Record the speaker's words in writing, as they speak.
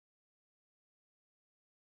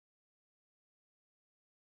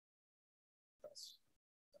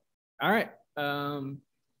All right.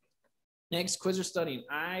 Next, quiz or studying.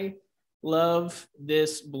 I love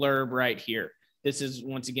this blurb right here. This is,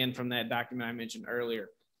 once again, from that document I mentioned earlier.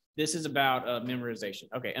 This is about memorization.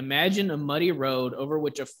 Okay, imagine a muddy road over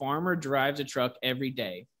which a farmer drives a truck every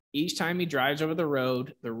day. Each time he drives over the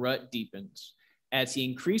road, the rut deepens. As he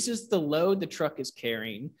increases the load the truck is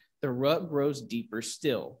carrying, the rut grows deeper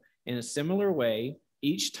still. In a similar way,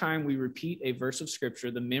 each time we repeat a verse of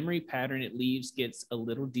scripture, the memory pattern it leaves gets a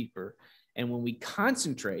little deeper. And when we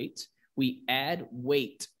concentrate, we add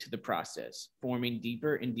weight to the process, forming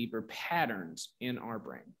deeper and deeper patterns in our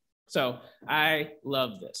brain. So I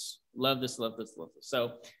love this, love this, love this, love this.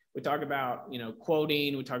 So we talk about,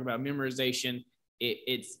 quoting, we talk about memorization.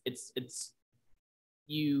 It's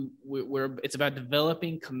about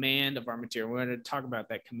developing command of our material. We're going to talk about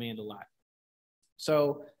that command a lot.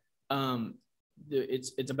 So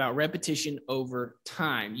it's about repetition over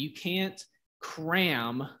time. You can't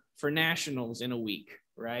cram for nationals in a week,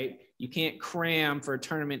 right? You can't cram for a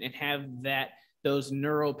tournament and have those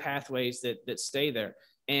neural pathways that stay there.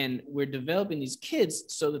 And we're developing these kids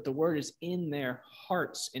so that the word is in their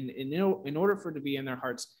hearts. And in order for it to be in their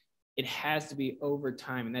hearts, it has to be over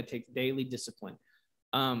time, and that takes daily discipline.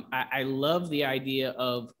 I love the idea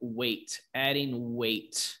of weight, adding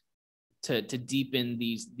weight to deepen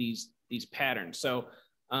these patterns. So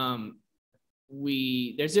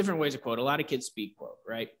there's different ways to quote. A lot of kids speed quote,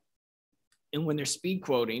 right? And when they're speed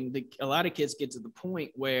quoting, a lot of kids get to the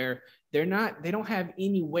point where they don't have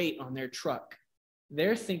any weight on their truck.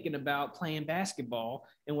 They're thinking about playing basketball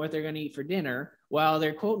and what they're going to eat for dinner while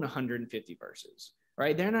they're quoting 150 verses,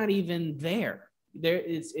 right? They're not even there.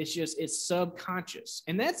 It's subconscious.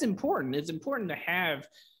 And that's important. It's important to have,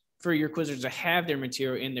 for your quizzers, to have their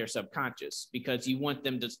material in their subconscious, because you want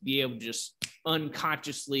them to be able to just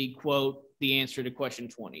unconsciously quote the answer to question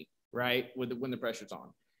 20, right? When the pressure's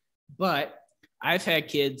on. But I've had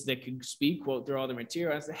kids that can speed quote through all the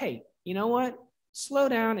material. I say, hey, you know what? Slow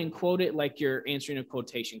down and quote it like you're answering a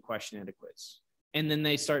quotation question at a quiz. And then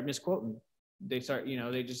they start misquoting. They start,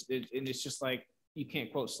 and it's just like, you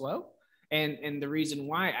can't quote slow. And the reason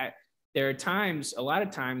why there are a lot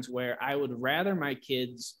of times where I would rather my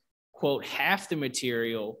kids quote half the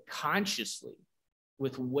material consciously,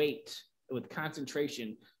 with weight, with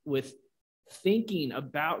concentration, with thinking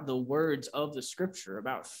about the words of the scripture,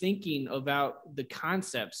 about thinking about the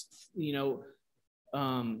concepts,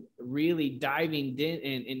 really diving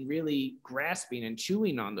in and really grasping and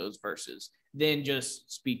chewing on those verses, than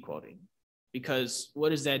just speed quoting. Because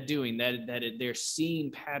what is that doing? They're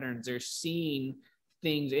seeing patterns, they're seeing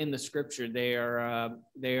things in the scripture. They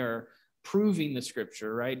are proving the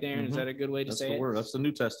scripture, right, Darren? Mm-hmm. Is that a good way to say it? That's the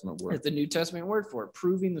New Testament word. That's the New Testament word for it,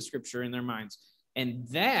 proving the scripture in their minds. And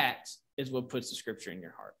that is what puts the scripture in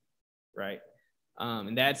your heart, right?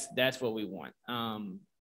 And that's what we want.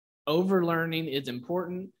 Overlearning is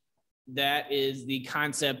important. That is the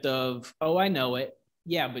concept of, oh, I know it.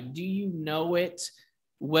 Yeah, but do you know it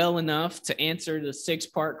well enough to answer the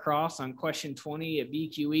 6-part cross on question 20 at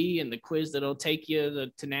BQE and the quiz that'll take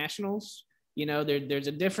you to nationals? There's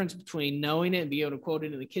a difference between knowing it and being able to quote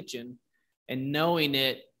it in the kitchen, and knowing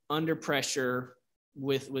it under pressure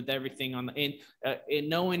with everything on the and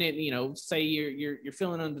knowing it. Say you're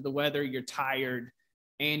feeling under the weather, you're tired,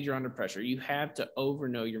 and you're under pressure. You have to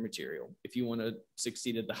know your material if you want to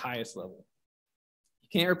succeed at the highest level. You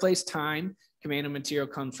can't replace time. Command of material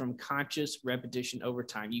comes from conscious repetition over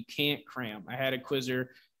time. You can't cram. I had a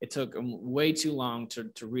quizzer. It took him way too long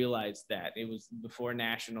to realize that. It was before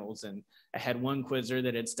nationals, and I had one quizzer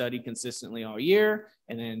that had studied consistently all year,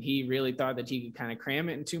 and then he really thought that he could kind of cram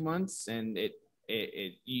it in 2 months, and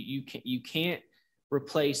you can't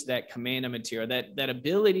replace that command of material, that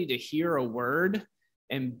ability to hear a word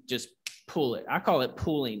and just pull it. I call it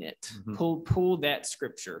pulling it. Mm-hmm. Pull that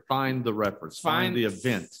scripture. Find the reference. Find the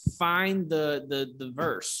event. Find the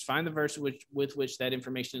verse. Find the verse with which that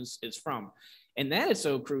information is from. And that is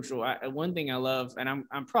so crucial. One thing I love, and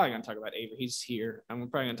I'm probably going to talk about Avery. He's here. I'm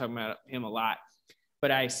probably going to talk about him a lot.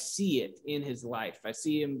 But I see it in his life. I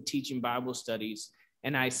see him teaching Bible studies,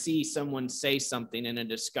 and I see someone say something in a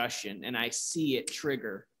discussion, and I see it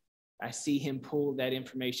trigger. I see him pull that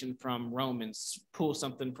information from Romans, pull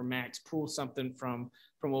something from Acts, pull something from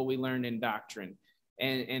what we learned in doctrine.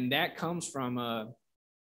 And that comes from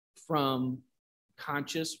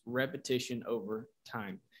conscious repetition over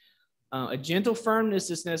time. A gentle firmness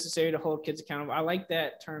is necessary to hold kids accountable. I like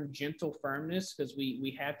that term, gentle firmness, because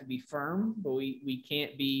we have to be firm, but we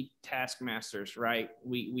can't be taskmasters, right?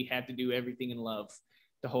 We have to do everything in love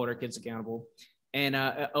to hold our kids accountable. And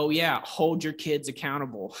oh yeah, hold your kids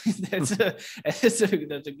accountable. that's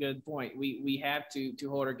a good point. We have to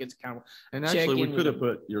hold our kids accountable. And actually, we could have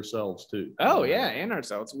put yourselves too. Oh yeah, and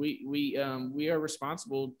ourselves. We are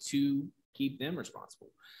responsible to keep them responsible.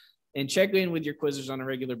 And check in with your quizzers on a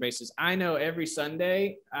regular basis. I know every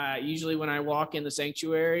Sunday, usually when I walk in the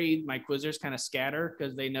sanctuary, my quizzers kind of scatter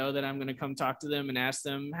because they know that I'm going to come talk to them and ask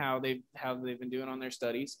them how they've been doing on their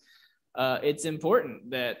studies. It's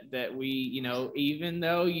important that we, even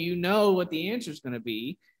though what the answer is going to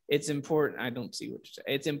be, it's important. I don't see what you're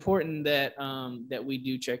saying. It's important that we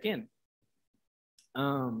do check in.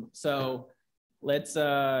 So let's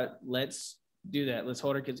do that. Let's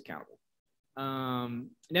hold our kids accountable.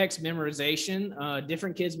 Next, memorization.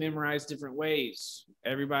 Different kids memorize different ways.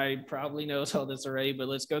 Everybody probably knows all this already, but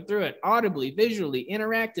let's go through it. Audibly, visually,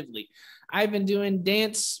 interactively. I've been doing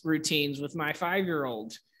dance routines with my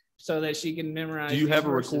 5-year-old so that she can memorize. Do you have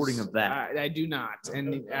verses. A recording of that? I do not.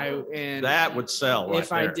 And that would sell.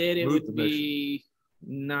 If I did, it would be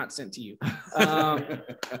not sent to you.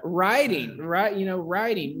 Writing,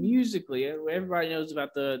 writing musically. Everybody knows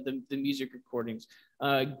about the music recordings.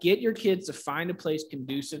 Get your kids to find a place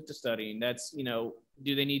conducive to studying. That's,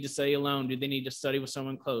 do they need to study alone? Do they need to study with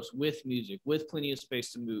someone close, with music, with plenty of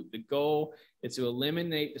space to move? The goal is to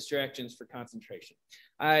eliminate distractions for concentration.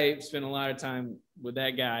 I spent a lot of time with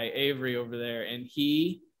that guy, Avery, over there, and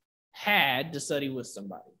he had to study with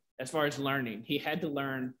somebody. As far as learning, he had to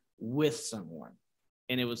learn with someone.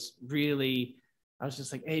 And it was really, I was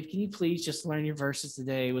just like, Abe, can you please just learn your verses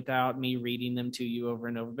today without me reading them to you over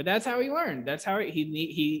and over? But that's how he learned. That's how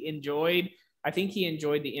he enjoyed. I think he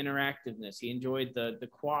enjoyed the interactiveness. He enjoyed the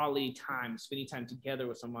quality time, spending time together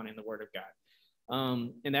with someone in the Word of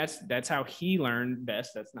God. And that's how he learned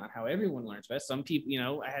best. That's not how everyone learns best. Some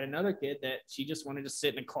people, I had another kid that she just wanted to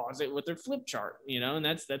sit in a closet with her flip chart, and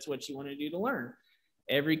that's what she wanted to do to learn.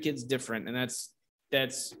 Every kid's different. And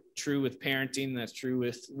that's true with parenting. That's true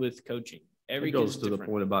with coaching. Every goes to different. The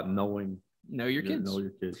point about know your kids.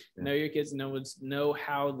 Yeah. Know your kids. Know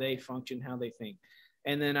how they function, how they think.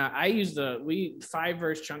 And then I use the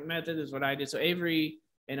 5-verse chunk method is what I did. So Avery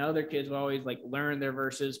and other kids will always learn their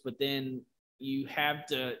verses, but then you have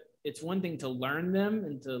to. It's one thing to learn them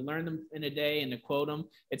and to learn them in a day and to quote them.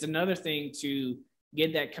 It's another thing to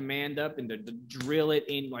get that command up and to drill it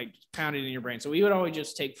in, pound it in your brain. So we would always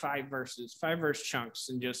just take 5-verse chunks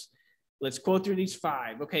and just let's quote through these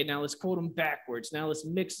 5. Okay, now let's quote them backwards. Now let's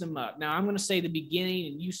mix them up. Now I'm going to say the beginning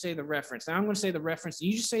and you say the reference. Now I'm going to say the reference and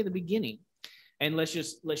you just say the beginning. And let's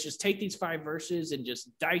just take these 5 verses and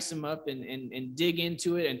just dice them up and dig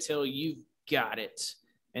into it until you've got it.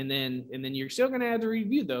 And then you're still going to have to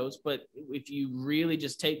review those. But if you really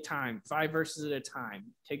just take time, 5 verses at a time,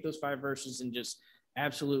 take those 5 verses and just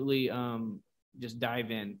absolutely just dive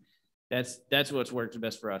in. That's what's worked the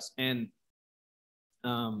best for us. And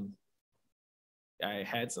I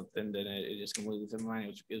had something that it just completely slipped my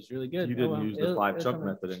mind. It was really good. You didn't use the 5-chunk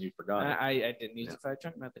method and you forgot it. I didn't use the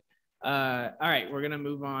 5-chunk method. All right, we're going to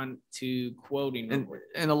move on to quoting.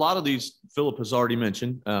 And a lot of these Philip has already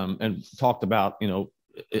mentioned and talked about,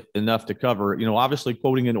 enough to cover, obviously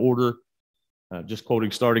quoting in order, just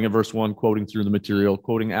quoting starting at verse 1, quoting through the material,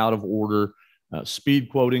 quoting out of order, speed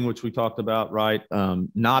quoting, which we talked about, right?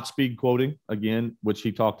 Not speed quoting, again, which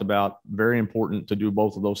he talked about. Very important to do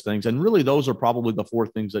both of those things. And really, those are probably the 4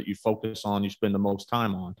 things that you focus on, you spend the most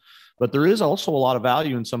time on. But there is also a lot of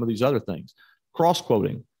value in some of these other things. Cross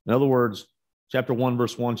quoting. In other words, chapter 1,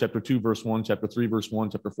 verse 1, chapter 2, verse 1, chapter 3, verse 1,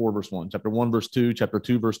 chapter 4, verse 1, chapter 1, verse 2, chapter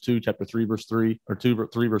 2, verse 2, chapter 3, verse 3, or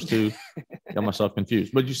 3, verse 2. Got myself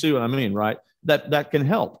confused. But you see what I mean, right? That can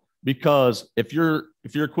help. Because if your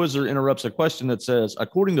quizzer interrupts a question that says,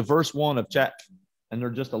 according to verse 1 of chapter, and they're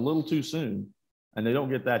just a little too soon, and they don't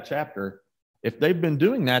get that chapter, if they've been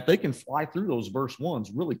doing that, they can fly through those verse 1s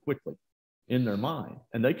really quickly in their mind,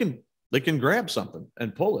 and they can grab something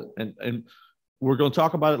and pull it. And we're going to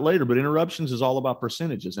talk about it later, but interruptions is all about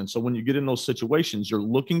percentages. And so when you get in those situations, you're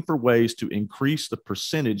looking for ways to increase the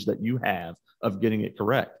percentage that you have of getting it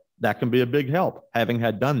correct. That can be a big help, having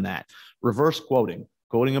had done that. Reverse quoting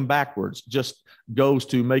them backwards just goes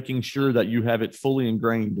to making sure that you have it fully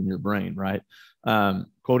ingrained in your brain, right?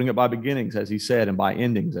 Quoting it by beginnings, as he said, and by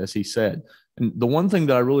endings, as he said. And the one thing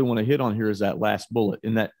that I really want to hit on here is that last bullet,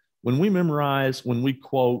 in that when we memorize, when we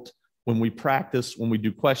quote, when we practice, when we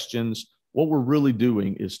do questions, what we're really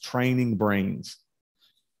doing is training brains.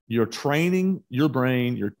 You're training your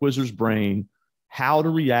brain, your quizzer's brain, how to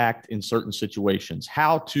react in certain situations,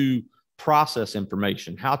 how to process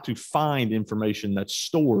information, how to find information that's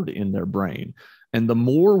stored in their brain. And the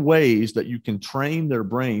more ways that you can train their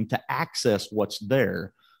brain to access what's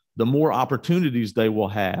there, the more opportunities they will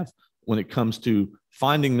have when it comes to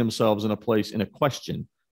finding themselves in a place in a question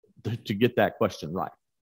to get that question right.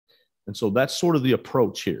 And so that's sort of the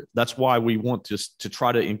approach here. That's why we want to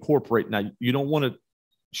try to incorporate. Now, you don't want to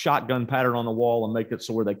shotgun pattern on the wall and make it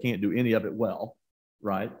so where they can't do any of it well,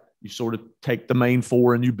 right? You sort of take the main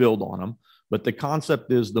four and you build on them. But the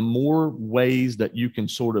concept is the more ways that you can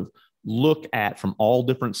sort of look at from all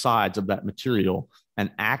different sides of that material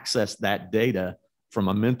and access that data from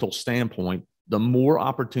a mental standpoint, the more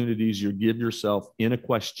opportunities you give yourself in a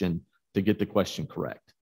question to get the question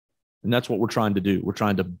correct. And that's what we're trying to do. We're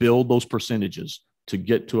trying to build those percentages to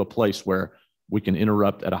get to a place where we can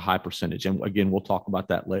interrupt at a high percentage. And again, we'll talk about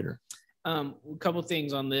that later. A couple of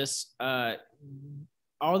things on this.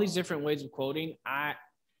 All these different ways of quoting,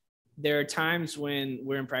 there are times when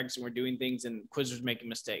we're in practice and we're doing things and quizzers making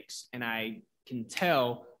mistakes. And I can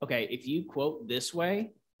tell, okay, if you quote this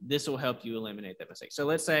way, this will help you eliminate that mistake. So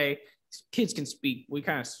let's say kids can speak. We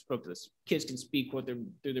kind of spoke to this. Kids can speak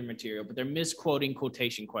through their material, but they're misquoting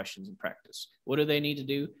quotation questions in practice. What do they need to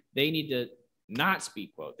do? They need to not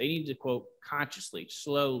speak quote. They need to quote consciously,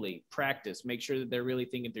 slowly, practice, make sure that they're really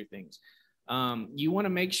thinking through things. You want to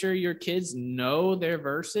make sure your kids know their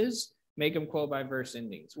verses, make them quote by verse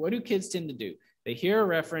endings. What do kids tend to do? They hear a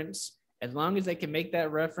reference. As long as they can make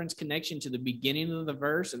that reference connection to the beginning of the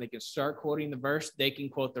verse and they can start quoting the verse, they can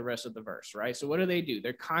quote the rest of the verse, right? So what do?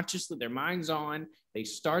 They're consciously, their mind's on, they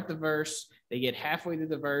start the verse, they get halfway through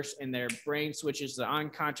the verse and their brain switches to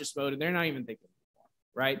unconscious mode and they're not even thinking,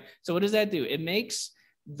 right? So what does that do? It makes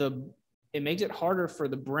it harder for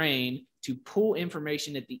the brain to pull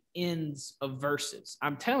information at the ends of verses.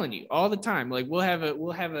 I'm telling you all the time, like we'll have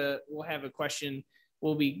a question,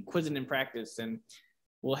 we'll be quizzing in practice and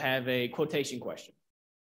we'll have a quotation question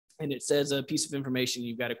and it says a piece of information,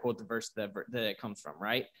 you've got to quote the verse that it comes from,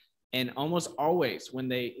 right? And almost always when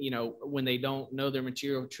they don't know their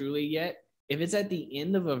material truly yet, if it's at the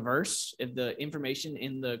end of a verse, if the information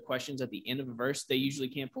in the question's at the end of a verse, they usually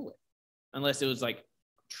can't pull it unless it was like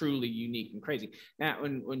truly unique and crazy. Now,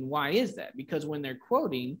 why is that? Because when they're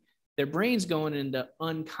quoting, their brain's going into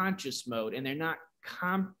unconscious mode and they're not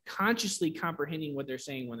consciously comprehending what they're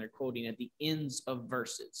saying when they're quoting at the ends of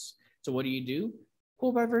verses. So what do?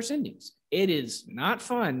 Quote by verse endings. It is not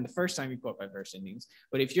fun the first time you quote by verse endings,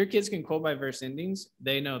 but if your kids can quote by verse endings,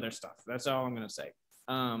 they know their stuff. That's all I'm going to say.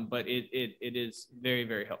 But it is very,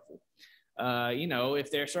 very helpful.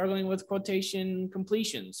 If they're struggling with quotation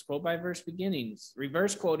completions, quote by verse beginnings,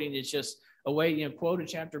 reverse quoting is just a way, quote a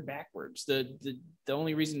chapter backwards. The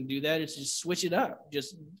only reason to do that is just switch it up.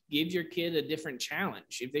 Just give your kid a different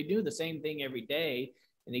challenge. If they do the same thing every day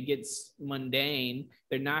and it gets mundane,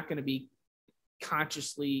 they're not going to be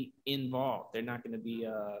consciously involved. They're not going to be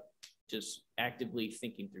just actively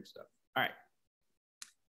thinking through stuff. All right.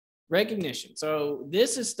 Recognition. So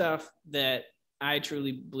this is stuff that I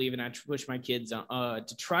truly believe and I push my kids on,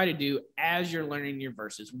 to try to do as you're learning your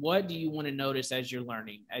verses. What do you want to notice as you're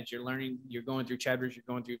learning? As you're learning, you're going through chapters, you're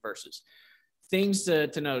going through verses. Things to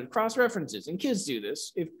note, cross references, and kids do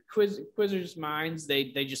this. If quizzers' minds, they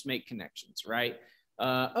just make connections, right?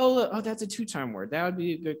 That's a two-time word. That would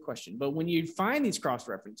be a good question. But when you find these cross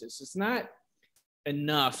references, it's not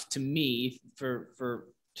enough to me to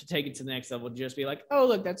take it to the next level. Just be like, oh,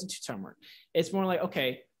 look, that's a two-time word. It's more like,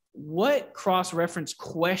 okay, what cross-reference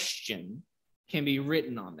question can be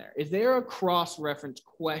written on there? Is there a cross-reference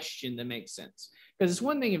question that makes sense? Because it's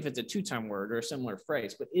one thing if it's a two-time word or a similar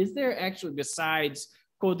phrase, but is there actually, besides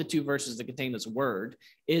quote the two verses that contain this word,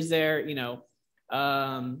 is there,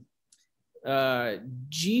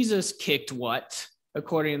 Jesus kicked what?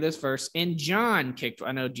 According to this verse, and John kicked.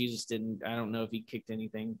 I know Jesus didn't. I don't know if he kicked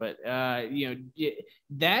anything, but kicked.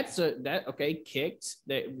 That's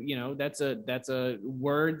a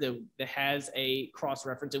word that has a cross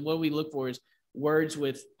reference. And what we look for is words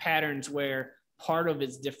with patterns where part of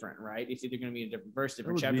it's different, right? It's either going to be a different verse,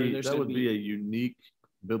 different chapter. That would be a unique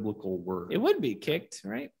biblical word. It would be kicked,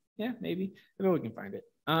 right? Yeah, maybe. Maybe we can find it.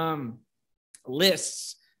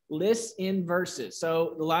 Lists in verses.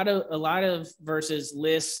 So a lot of verses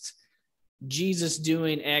list Jesus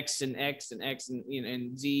doing X and X and X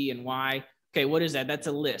and Z and Y. Okay, what is that? That's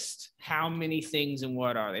a list. How many things and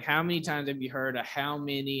what are they? How many times have you heard a how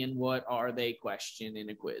many and what are they question in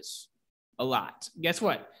a quiz? A lot. Guess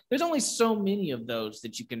what? There's only so many of those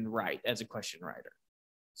that you can write as a question writer.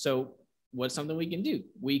 So what's something we can do?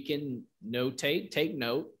 We can notate, take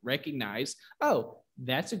note, recognize, oh,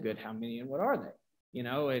 that's a good how many and what are they?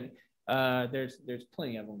 And there's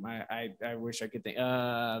plenty of them. I wish I could think.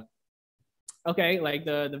 Okay, like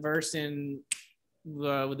the verse in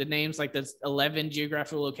with the names like that's 11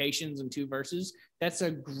 geographical locations and 2 verses. That's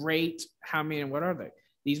a great, how many and what are they?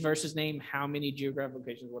 These verses name how many geographical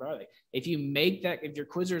locations, what are they? If you make that, if your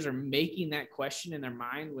quizzers are making that question in their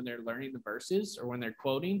mind when they're learning the verses or when they're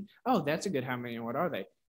quoting, oh, that's a good how many and what are they?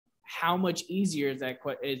 How much easier is that?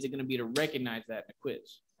 Is it going to be to recognize that in a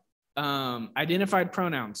quiz? Identified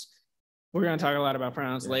pronouns. We're going to talk a lot about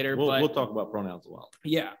pronouns later. We'll talk about pronouns a lot.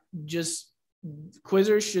 Yeah, just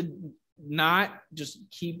quizzers should not just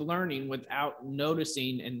keep learning without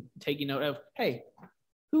noticing and taking note of, hey,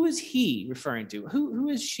 who is he referring to? Who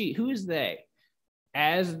is she? Who is they?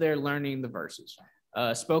 As they're learning the verses.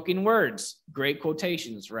 Spoken words, great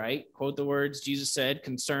quotations, right? Quote the words Jesus said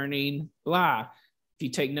concerning blah. If you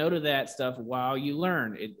take note of that stuff while you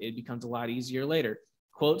learn, it becomes a lot easier later.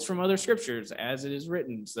 Quotes from other scriptures as it is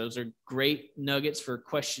written. So those are great nuggets for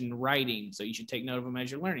question writing. So you should take note of them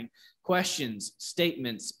as you're learning. Questions,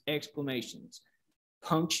 statements, exclamations,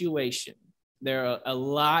 punctuation. There are a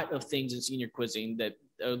lot of things in senior quizzing that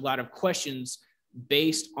a lot of questions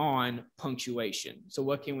based on punctuation. So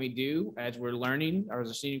what can we do as we're learning, or as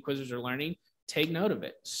the senior quizzers are learning? Take note of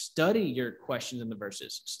it. Study your questions in the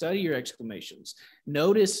verses. Study your exclamations.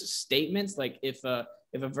 Notice statements like if a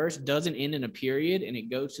verse doesn't end in a period and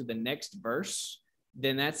it goes to the next verse,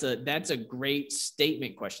 then that's a great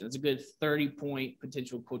statement question. That's a good 30-point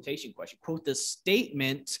potential quotation question. Quote the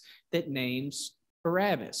statement that names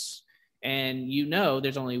Barabbas. And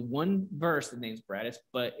there's only one verse that names Barabbas,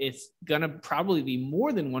 but it's going to probably be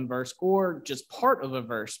more than one verse or just part of a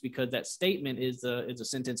verse because that statement is a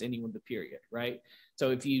sentence ending with a period, right?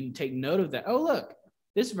 So if you take note of that, oh, look,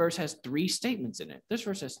 this verse has 3 statements in it. This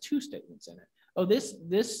verse has 2 statements in it. Oh, this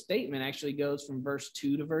statement actually goes from verse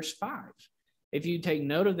 2 to verse 5. If you take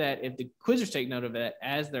note of that, if the quizzers take note of that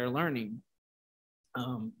as they're learning,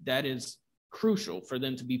 that is crucial for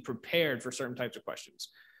them to be prepared for certain types of questions.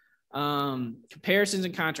 Comparisons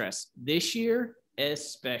and contrasts. This year,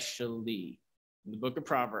 especially in the book of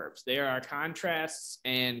Proverbs, there are contrasts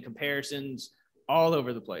and comparisons all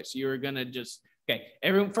over the place. You're going to just,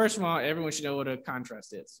 first of all, everyone should know what a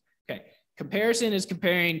contrast is. Okay. Comparison is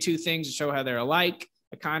comparing 2 things to show how they're alike.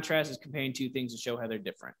 A contrast is comparing 2 things to show how they're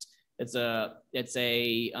different. It's a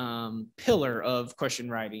pillar of question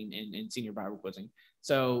writing in senior Bible quizzing.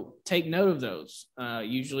 So take note of those.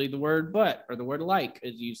 Usually the word but or the word like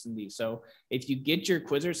is used in these. So if you get your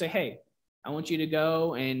quizzer, say, hey, I want you to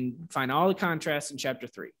go and find all the contrasts in chapter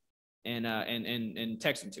 3 and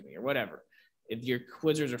text them to me or whatever. If your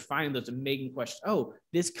quizzers are finding those and making questions, oh,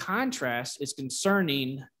 this contrast is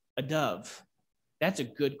concerning a dove. That's a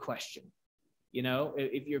good question.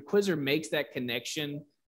 If your quizzer makes that connection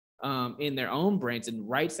in their own brains and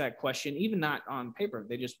writes that question, even not on paper,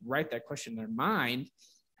 they just write that question in their mind.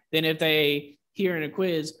 Then if they hear in a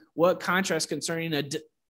quiz, what contrast concerning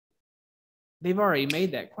they've already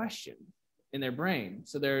made that question in their brain.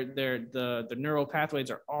 So the neural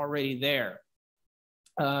pathways are already there.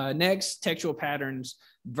 Next, textual patterns,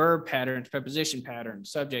 verb patterns, preposition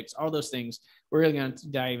patterns, subjects, all those things. We're really going to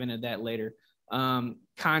dive into that later.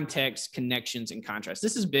 Context, connections, and contrast.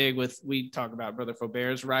 This is big we talk about Brother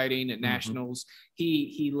Faubert's writing at Nationals.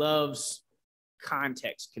 He loves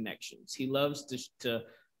context connections. He loves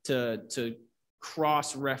to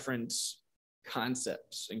cross-reference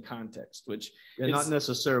concepts and context, which not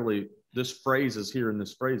necessarily this phrase is here and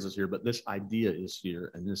this phrase is here, but this idea is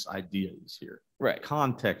here and this idea is here. Right.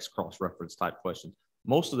 Context cross-reference type questions.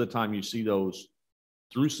 Most of the time you see those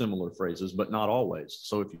through similar phrases, but not always.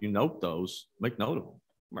 So if you note those, make note of them.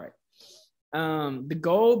 Right. The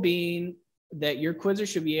goal being that your quizzer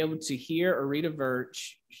should be able to hear or read a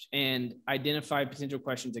verse and identify potential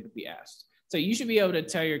questions that could be asked. So you should be able to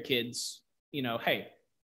tell your kids, hey,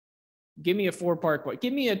 give me a 4-part,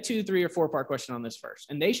 give me a 2, 3, or 4-part question on this verse.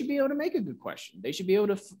 And they should be able to make a good question. They should be able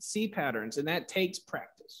to see patterns, and that takes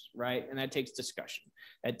practice, right? And that takes discussion.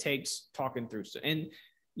 That takes talking through stuff. And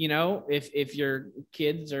if your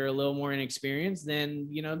kids are a little more inexperienced, then,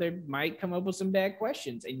 they might come up with some bad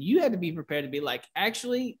questions. And you have to be prepared to be like,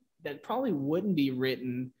 actually, that probably wouldn't be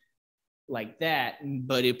written like that,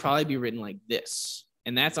 but it'd probably be written like this.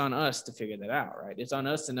 And that's on us to figure that out, right? It's on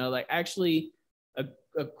us to know, like, actually,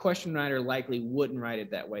 a question writer likely wouldn't write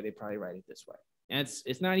it that way. They probably write it this way. And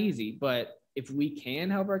it's not easy, but if we can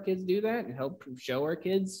help our kids do that and help show our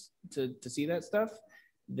kids to see that stuff,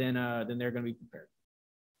 then they're going to be prepared.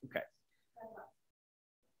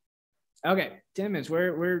 Okay, 10 minutes.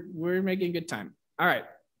 We're making good time. All right.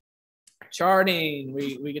 Charting.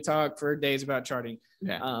 We could talk for days about charting.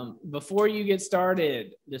 Yeah. Before you get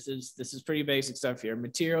started, this is pretty basic stuff here.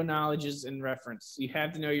 Material knowledge and reference. You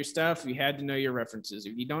have to know your stuff. You have to know your references.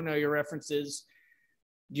 If you don't know your references,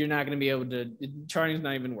 you're not going to be able to, charting is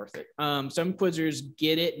not even worth it. Some quizzers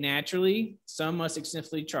get it naturally. Some must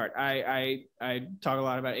extensively chart. I talk a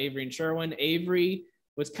lot about Avery and Sherwin. Avery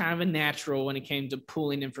was kind of a natural when it came to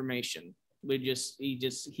pulling information.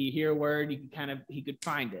 He hear a word, he could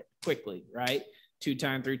find it quickly, right?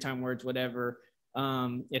 2-time, 3-time words, whatever.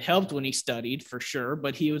 It helped when he studied for sure,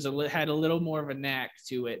 but he had a little more of a knack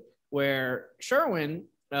to it. Where Sherwin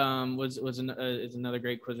is another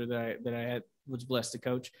great quizzer that I was blessed to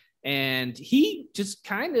coach, and he just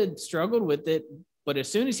kind of struggled with it. But as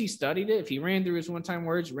soon as he studied it, if he ran through his 1-time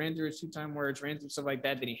words, ran through his 2-time words, ran through stuff like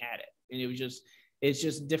that, then he had it. And it's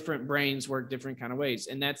just different brains work different kind of ways,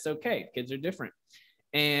 and that's okay. Kids are different,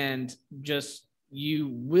 and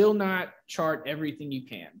you will not chart everything you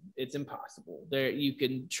can. It's impossible. You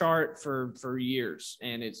can chart for years,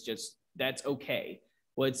 and that's okay.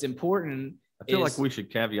 What's important, I feel like we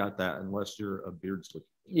should caveat that unless you're a Beardsley.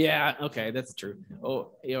 Yeah. Okay. That's true.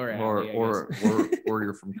 Or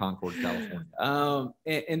you're from Concord, California.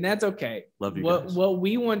 And that's okay. Love you guys. What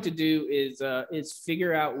we want to do is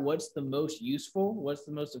figure out what's the most useful, what's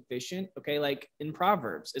the most efficient. Okay. Like in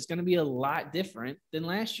Proverbs, it's going to be a lot different than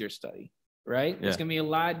last year's study, right? Yeah. It's going to be a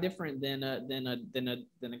lot different than a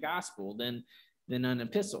gospel, than an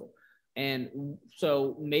epistle. And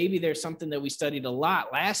so maybe there's something that we studied a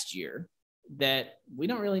lot last year that we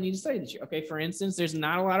don't really need to study this year. Okay, for instance, there's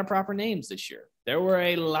not a lot of proper names this year. There were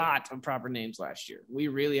a lot of proper names last year. We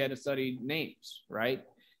really had to study names, right?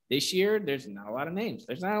 This year, there's not a lot of names.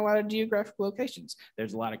 There's not a lot of geographic locations.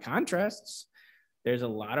 There's a lot of contrasts. There's a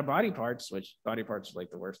lot of body parts, which body parts are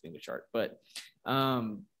like the worst thing to chart. But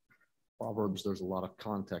Proverbs, there's a lot of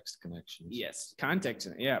context connections. Yes, context.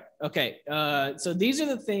 Yeah. Okay. So these are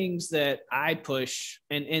the things that I push.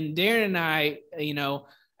 And Darren and I,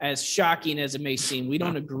 as shocking as it may seem, we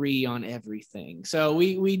don't agree on everything. So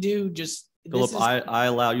we do just. Philip, I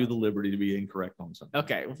allow you the liberty to be incorrect on something.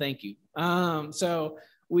 Okay. Well, thank you. So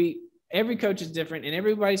every coach is different and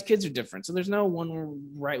everybody's kids are different. So there's no one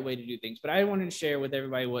right way to do things. But I wanted to share with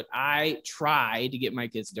everybody what I try to get my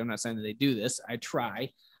kids to do. I'm not saying that they do this. I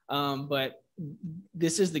try. But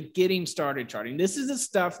this is the getting started charting. This is the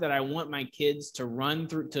stuff that I want my kids to run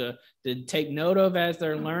through, to take note of as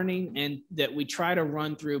they're learning, and that we try to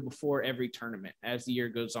run through before every tournament as the year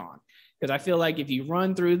goes on. Because I feel like if you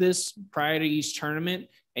run through this prior to each tournament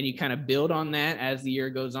and you kind of build on that as the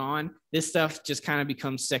year goes on, this stuff just kind of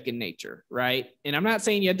becomes second nature, right? And I'm not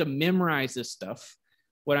saying you have to memorize this stuff.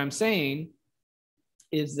 What I'm saying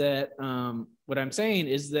is that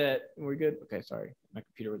we're good. Okay, sorry, my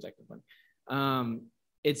computer was acting funny.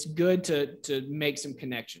 It's good to make some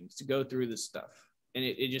connections, to go through this stuff, and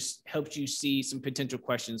it just helps you see some potential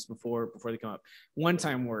questions before they come up.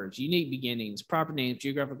 1-time words, unique beginnings, proper names,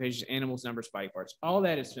 geographic locations, animals, numbers, body parts. All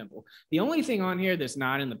that is simple. The only thing on here that's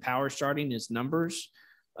not in the power charting is numbers,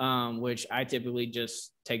 which I typically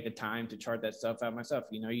just take the time to chart that stuff out myself.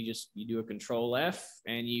 You do a Control F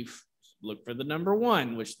and you look for the number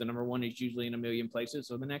 1, which the number 1 is usually in a million places.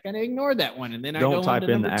 So then I kind of ignore that one. And then don't type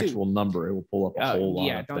in the actual number. It will pull up a whole lot.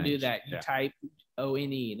 Yeah, don't do that. You type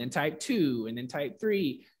ONE and then type 2 and then type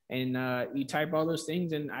 3 and you type all those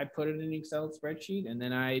things, and I put it in an Excel spreadsheet, and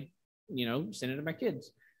then I, send it to my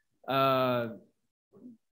kids. That's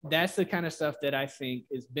the kind of stuff that I think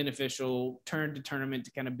is beneficial turn to tournament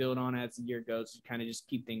to kind of build on as the year goes, to kind of just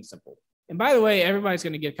keep things simple. And by the way, everybody's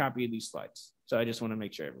going to get a copy of these slides. So I just want to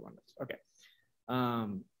make sure everyone knows. Okay.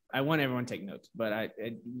 I want everyone to take notes, but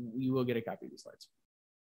you will get a copy of these slides.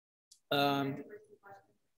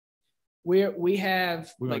 We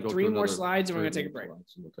have like 3 more slides and we're going to take a break.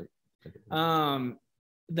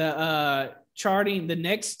 The charting, the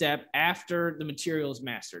next step after the material is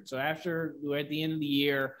mastered. So after we're at the end of the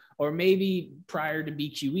year, or maybe prior to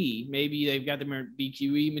BQE, maybe they've got the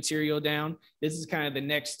BQE material down. This is kind of the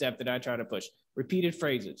next step that I try to push. Repeated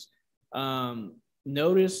phrases.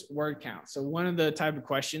 Notice word count. So one of the type of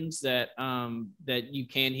questions that you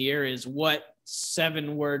can hear is, what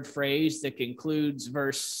 7-word phrase that concludes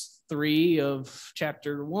verse 3 of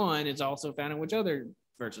chapter 1 is also found in which other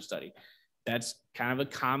verse of study? That's kind of a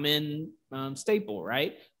common staple,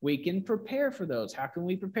 right? We can prepare for those. How can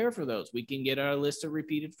we prepare for those? We can get our list of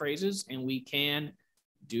repeated phrases, and we can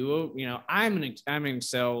do I'm an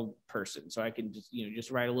Excel person, so I can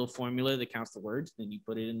just write a little formula that counts the words. Then you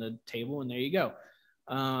put it in the table, and there you go.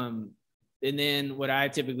 And then what I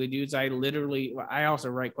typically do is I also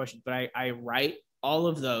write questions, but I write all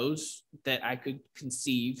of those that I could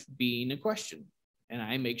conceive being a question, and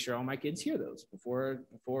I make sure all my kids hear those before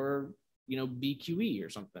BQE or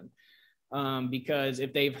something. Because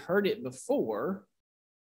if they've heard it before,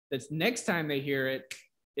 that's next time they hear it,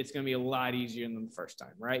 it's going to be a lot easier than the first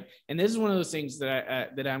time, right? And this is one of those things that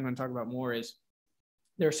I'm going to talk about more is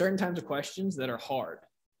there are certain types of questions that are hard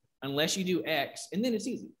unless you do X, and then it's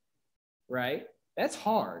easy, right? That's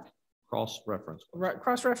hard. Cross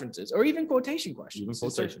References, or even quotation questions.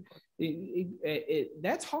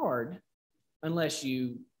 That's hard unless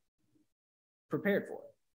you prepared for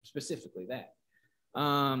it, specifically that.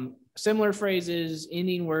 Similar phrases,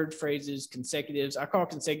 ending word phrases, consecutives. I call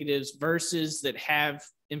consecutives verses that have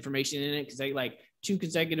information in it because they like two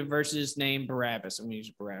consecutive verses named Barabbas. I'm going to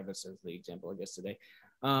use Barabbas as the example, I guess, today.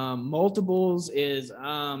 Multiples is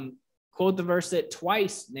quote the verse that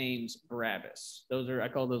twice names Barabbas. I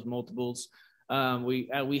call those multiples.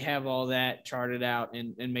 We have all that charted out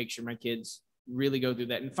and make sure my kids really go through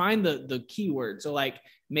that and find the keyword. So like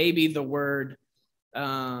maybe the word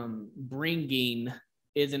bringing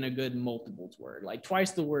isn't a good multiples word. Like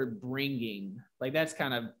twice the word bringing, like that's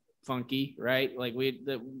kind of funky, right? Like we're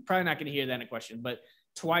probably not going to hear that in a question, but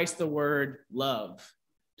twice the word love,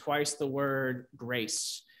 twice the word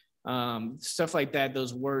grace, stuff like that.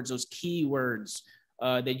 Those words, those key words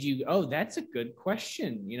that's a good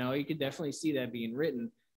question. You could definitely see that being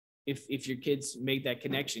written if your kids make that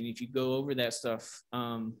connection. If you go over that stuff,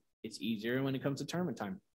 it's easier when it comes to tournament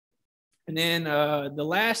time. And then the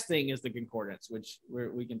last thing is the concordance, which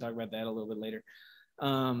we can talk about that a little bit later.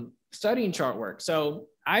 Studying chart work. So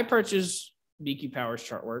I purchased BQ Powers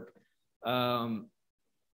chart work. And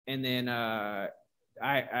then I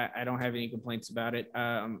don't have any complaints about it.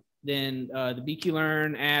 Then the BQ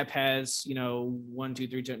Learn app has, 1, 2,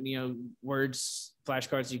 3, words,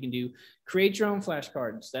 flashcards you can do. Create your own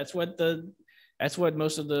flashcards. That's what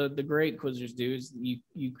most of the great quizzers do is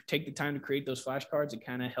you take the time to create those flashcards. It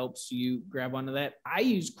kind of helps you grab onto that. I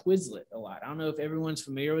use Quizlet a lot. I don't know if everyone's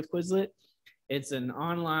familiar with Quizlet. It's an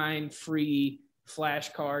online free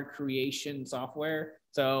flashcard creation software.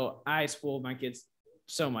 So I spoiled my kids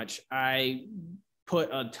so much. I put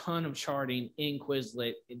a ton of charting in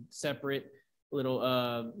Quizlet in separate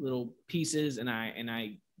little pieces, and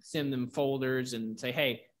I send them folders and say,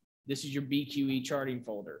 hey, this is your BQE charting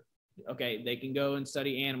folder. Okay, they can go and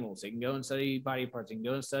study animals. They can go and study body parts. They can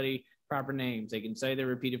go and study proper names. They can say their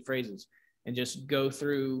repeated phrases and just go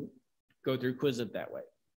through Quizlet that way.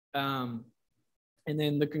 And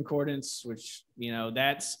then the concordance, which,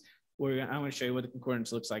 that's where I'm going to show you what the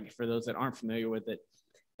concordance looks like for those that aren't familiar with it.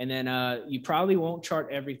 And then you probably won't chart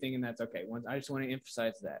everything, and that's okay. I just want to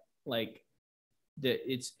emphasize that, like, that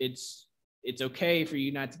it's okay for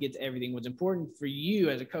you not to get to everything. What's important for you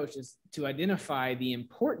as a coach is to identify the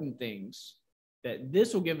important things that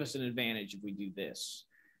this will give us an advantage if we do this,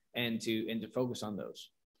 and to focus on those.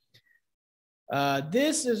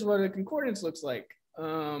 This is what a concordance looks like.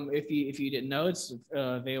 If you didn't know, it's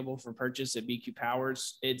available for purchase at BQ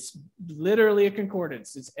Powers. It's literally a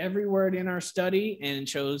concordance. It's every word in our study and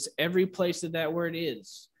shows every place that word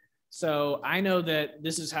is. So I know that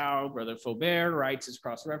this is how Brother Faubert writes his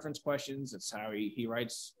cross-reference questions. It's how he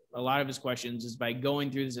writes a lot of his questions, is by going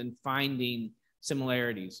through this and finding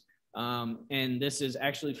similarities. And this is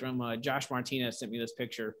actually from Josh Martinez sent me this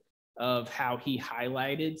picture of how he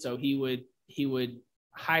highlighted. So he would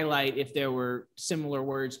highlight if there were similar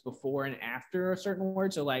words before and after a certain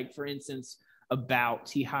word. So like, for instance, about,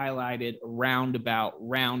 he highlighted roundabout,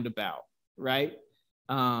 right?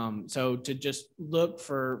 So to just look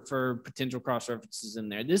for potential cross references in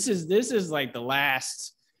there. This is like the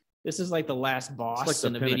last boss like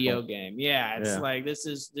in a video game. Yeah. It's like, this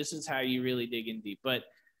is how you really dig in deep. But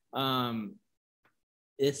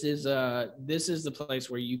this is the place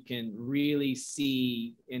where you can really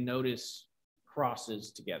see and notice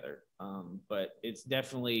crosses together. But it's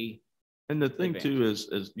definitely, and the thing too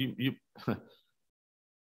is you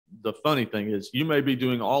the funny thing is you may be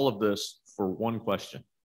doing all of this for one question,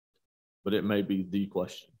 but it may be the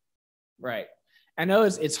question. Right. I know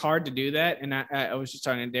it's hard to do that. And I was just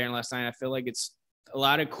talking to Darren last night. I feel like it's a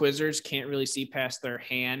lot of quizzers can't really see past their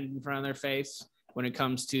hand in front of their face when it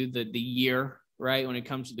comes to the year, right? When it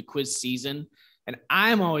comes to the quiz season. And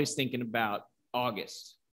I'm always thinking about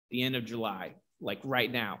August, the end of July, like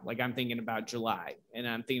right now. Like I'm thinking about July, and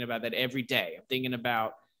I'm thinking about that every day. I'm thinking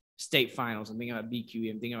about state finals. I'm thinking about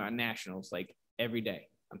BQE. I'm thinking about nationals, like every day.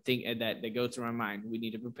 I'm thinking that goes through my mind. We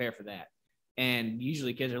need to prepare for that. And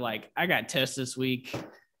usually kids are like, I got tests this week.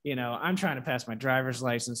 I'm trying to pass my driver's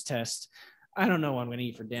license test. I don't know what I'm going to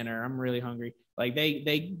eat for dinner. I'm really hungry. Like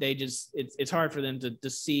they just, it's hard for them to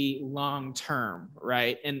see long-term.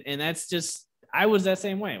 Right. And that's just, I was that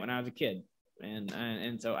same way when I was a kid.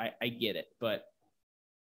 And so I get it, but,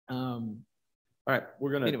 all right,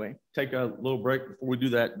 we're going to take a little break. Before we do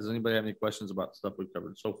that, does anybody have any questions about the stuff we've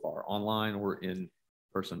covered so far, online or in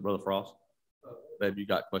person. Brother Frost, babe, you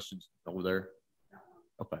got questions over there?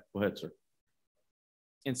 Okay, go ahead, sir.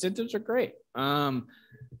 Incentives are great.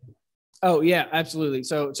 Oh yeah, absolutely.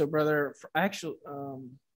 So brother, actually,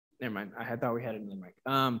 never mind. I thought we had another mic.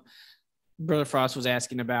 Brother Frost was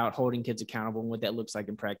asking about holding kids accountable and what that looks like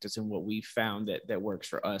in practice and what we found that works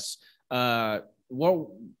for us.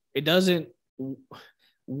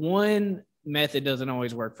 One method doesn't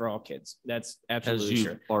always work for all kids. That's absolutely as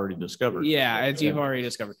you've already discovered. Yeah, as you've already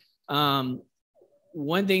discovered.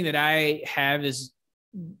 One thing that I have is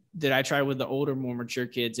that I try with the older, more mature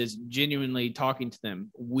kids is genuinely talking to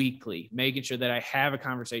them weekly, making sure that I have a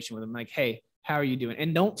conversation with them like, hey, how are you doing?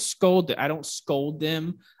 And don't scold them. I don't scold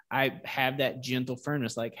them. I have that gentle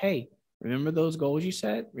firmness like, hey, remember those goals you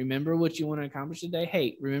set? Remember what you want to accomplish today?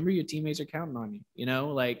 Hey, remember your teammates are counting on you,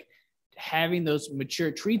 like having those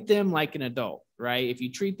mature, treat them like an adult, right? If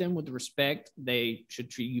you treat them with respect, they should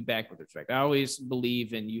treat you back with respect. I always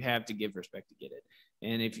believe in you have to give respect to get it.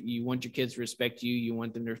 And if you want your kids to respect you, you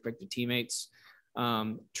want them to respect their teammates,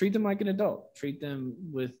 treat them like an adult, treat them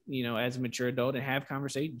with, as a mature adult and have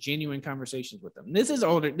genuine conversations with them. This is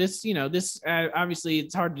older. Obviously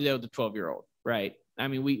it's hard to do with a 12-year-old, right? I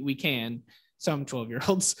mean, we can, some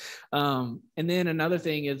 12-year-olds. And then another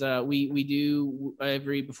thing is we do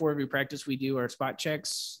before every practice, we do our spot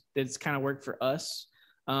checks. That's kind of worked for us.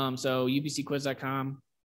 So upcquiz.com.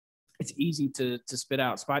 It's easy to spit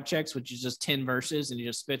out spot checks, which is just 10 verses, and it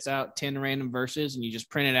just spits out 10 random verses, and you just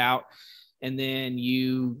print it out, and then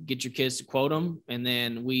you get your kids to quote them, and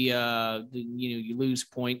then you lose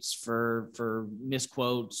points for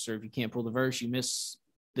misquotes, or if you can't pull the verse, you miss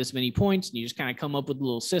this many points, and you just kind of come up with a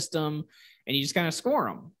little system, and you just kind of score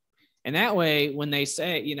them. And that way, when they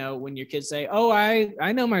say, when your kids say, oh,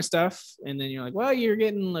 I know my stuff. And then you're like, well, you're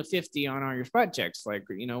getting a 50 on all your spot checks. Like,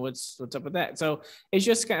 what's up with that? So it's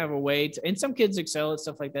just kind of a way to, and some kids excel at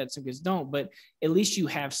stuff like that. Some kids don't, but at least you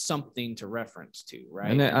have something to reference to, right?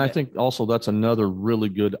 And I think also that's another really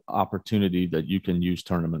good opportunity that you can use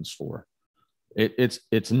tournaments for.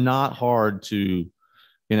 It's not hard to,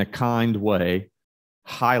 in a kind way,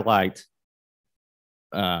 highlight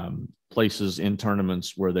places in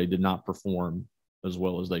tournaments where they did not perform as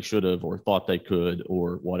well as they should have or thought they could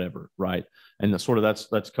or whatever, right? And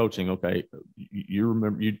that's coaching. Okay, you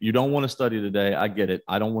remember you don't want to study today. I get it.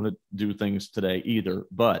 I don't want to do things today either.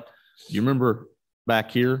 But you remember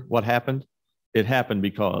back here what happened? It happened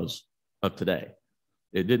because of today.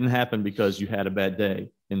 It didn't happen because you had a bad day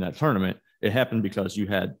in that tournament. It happened because you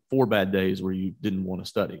had 4 bad days where you didn't want to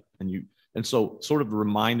study, and so sort of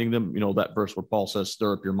reminding them, that verse where Paul says,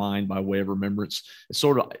 stir up your mind by way of remembrance. It's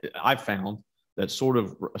sort of, I found that sort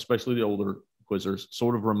of, especially the older quizzers,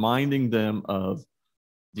 sort of reminding them of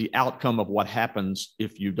the outcome of what happens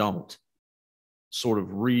if you don't, sort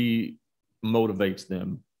of re-motivates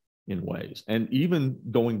them in ways. And even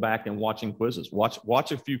going back and watching quizzes,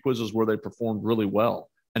 watch a few quizzes where they performed really well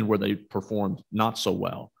and where they performed not so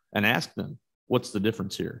well, and ask them, what's the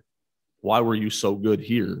difference here? Why were you so good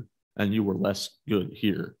here and you were less good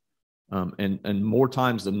here? And more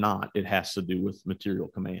times than not, it has to do with material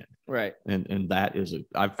command. Right. And that is,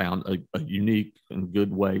 I've found a unique and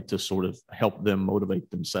good way to sort of help them motivate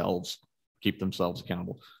themselves, keep themselves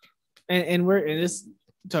accountable. And we're in this,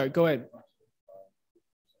 sorry, go ahead.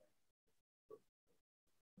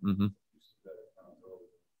 Mm-hmm.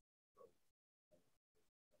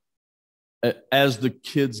 As the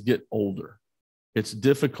kids get older, it's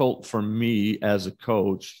difficult for me as a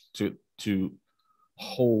coach to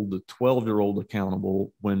hold the 12-year-old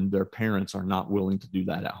accountable when their parents are not willing to do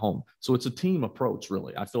that at home. So it's a team approach,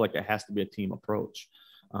 really. I feel like it has to be a team approach.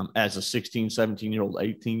 As a 16, 17-year-old,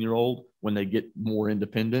 18-year-old, when they get more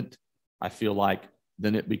independent, I feel like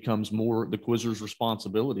then it becomes more the quizzer's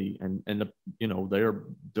responsibility. And they're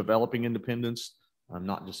developing independence,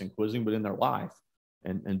 not just in quizzing, but in their life.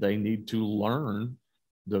 And they need to learn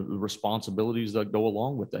the responsibilities that go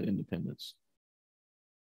along with that independence.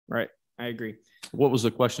 Right. I agree. What was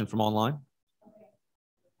the question from online?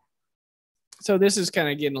 So this is kind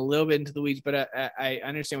of getting a little bit into the weeds, but I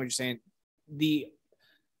understand what you're saying.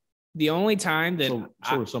 The only time that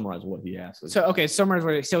sort of summarize what he asked. Summarize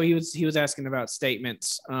what. So he was asking about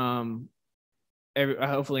statements.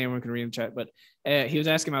 Hopefully everyone can read the chat, but he was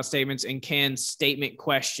asking about statements, and can statement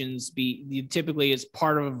questions be typically as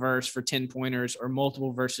part of a verse for 10 pointers or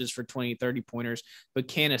multiple verses for 20, 30 pointers, but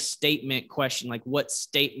can a statement question, like what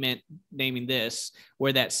statement, naming this,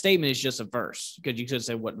 where that statement is just a verse, because you could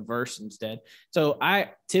say what verse instead. So I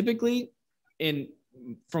typically,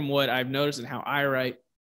 from what I've noticed and how I write,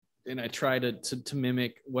 and I try to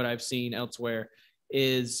mimic what I've seen elsewhere,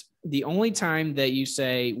 is The only time that you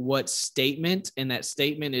say what statement, and that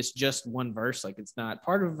statement is just one verse, like it's not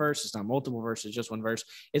part of a verse, it's not multiple verses, just one verse,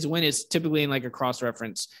 is when it's typically in like a cross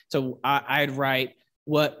reference. So I'd write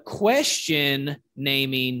what question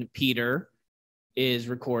naming Peter is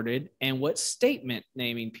recorded and what statement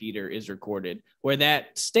naming Peter is recorded, where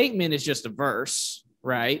that statement is just a verse,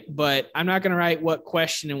 right? But I'm not going to write what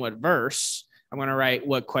question and what verse. I'm going to write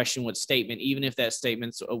what question, what statement, even if that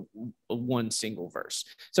statement's a one single verse.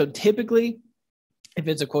 So typically, if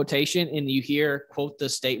it's a quotation and you hear quote the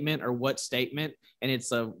statement or what statement, and it's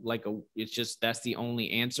it's just that's the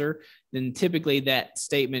only answer, then typically that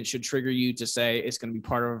statement should trigger you to say it's going to be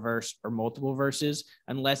part of a verse or multiple verses,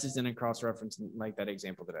 unless it's in a cross reference like that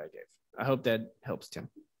example that I gave. I hope that helps, Tim.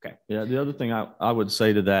 Okay. Yeah. The other thing I would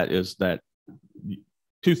say to that is that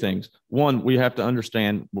two things. One, we have to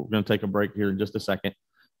understand, we're going to take a break here in just a second.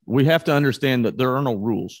 We have to understand that there are no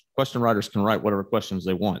rules. Question writers can write whatever questions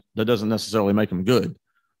they want. That doesn't necessarily make them good.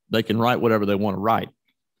 They can write whatever they want to write.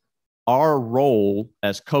 Our role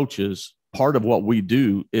as coaches, part of what we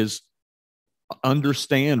do is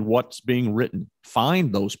understand what's being written,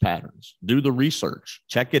 find those patterns, do the research,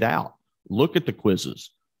 check it out, look at the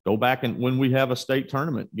quizzes, go back, and when we have a state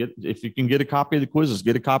tournament, if you can get a copy of the quizzes,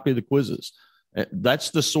 get a copy of the quizzes.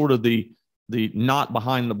 That's the sort of the not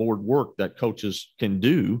behind the board work that coaches can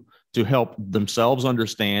do to help themselves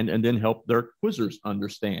understand and then help their quizzers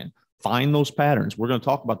understand. Find those patterns. We're going to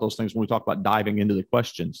talk about those things when we talk about diving into the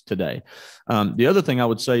questions today. The other thing I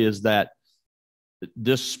would say is that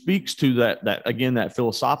this speaks to that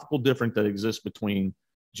philosophical difference that exists between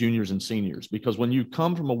juniors and seniors, because when you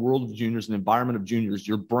come from a world of juniors, an environment of juniors,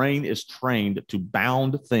 your brain is trained to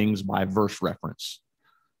bound things by verse reference.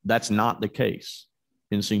 That's not the case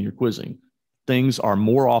in senior quizzing. Things are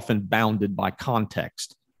more often bounded by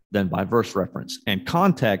context than by verse reference, and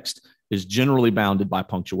context is generally bounded by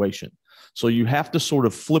punctuation. So you have to sort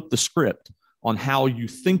of flip the script on how you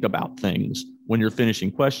think about things when you're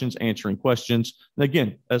finishing questions, answering questions. And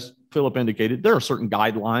again, as Philip indicated, there are certain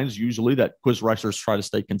guidelines usually that quiz writers try to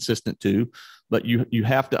stay consistent to, but you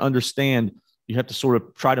have to understand, you have to sort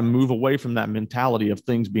of try to move away from that mentality of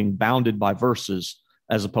things being bounded by verses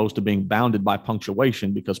as opposed to being bounded by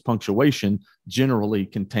punctuation, because punctuation generally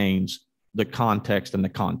contains the context and the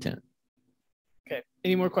content. Okay.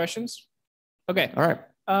 Any more questions? Okay. All right.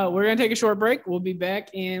 We're going to take a short break. We'll be back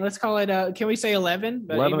in, let's call it, can we say 11?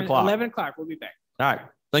 11 o'clock. 11 o'clock. We'll be back. All right.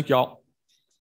 Thank y'all.